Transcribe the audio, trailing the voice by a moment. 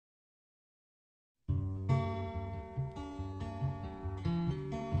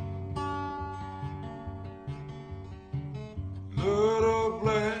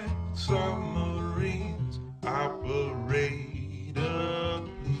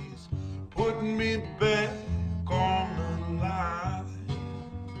put me back on the line.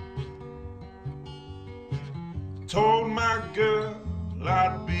 Told my girl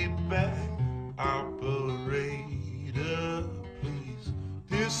I'd be back. Operator, please.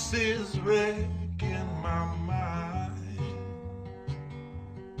 This is wrecking my mind.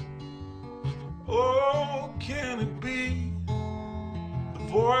 Oh, can it be? The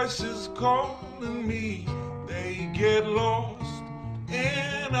voices calling me, they get lost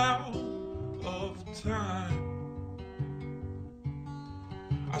and out of time.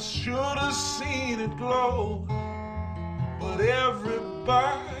 I should have seen it glow, but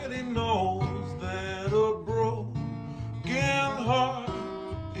everybody knows that a broken heart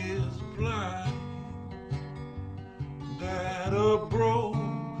is blind. That a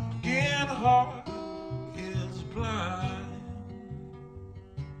broken heart is blind.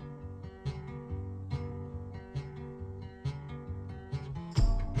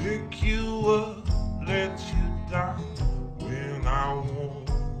 Pick you up, let you down when I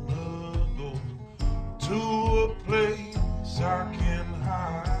wanna go to a place I can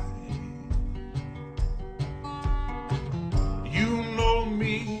hide. You know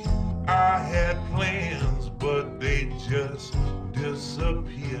me, I had plans, but they just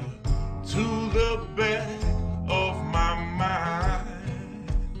disappear to the back of my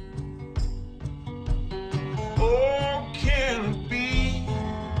mind. Oh, can it be?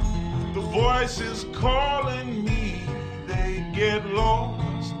 The voices calling me, they get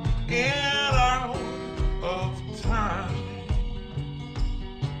lost and out of time.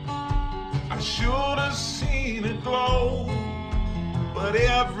 I should have seen it glow, but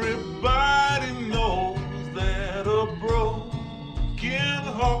everybody knows that a broken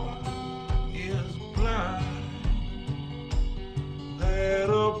heart